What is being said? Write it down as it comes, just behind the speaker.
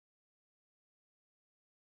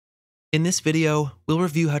In this video, we'll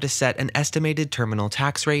review how to set an estimated terminal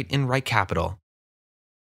tax rate in RightCapital.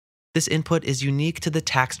 This input is unique to the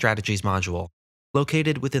Tax Strategies module,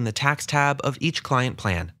 located within the Tax tab of each client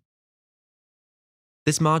plan.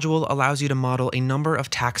 This module allows you to model a number of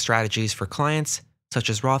tax strategies for clients, such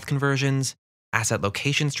as Roth conversions, asset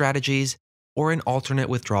location strategies, or an alternate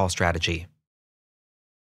withdrawal strategy.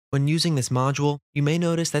 When using this module, you may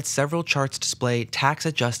notice that several charts display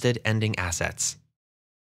tax-adjusted ending assets.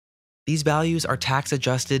 These values are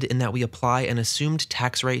tax-adjusted in that we apply an assumed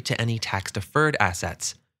tax rate to any tax-deferred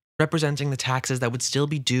assets, representing the taxes that would still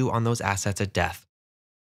be due on those assets at death.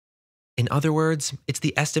 In other words, it's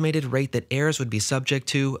the estimated rate that heirs would be subject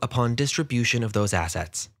to upon distribution of those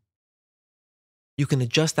assets. You can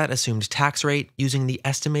adjust that assumed tax rate using the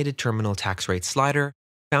Estimated Terminal Tax Rate slider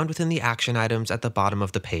found within the action items at the bottom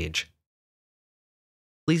of the page.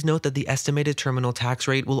 Please note that the estimated terminal tax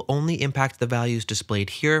rate will only impact the values displayed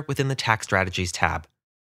here within the Tax Strategies tab.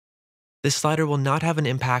 This slider will not have an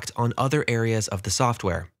impact on other areas of the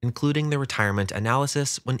software, including the retirement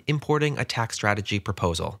analysis when importing a tax strategy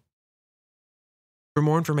proposal. For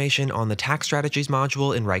more information on the Tax Strategies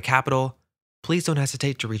module in RightCapital, please don't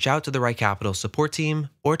hesitate to reach out to the RightCapital support team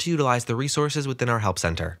or to utilize the resources within our Help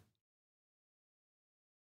Center.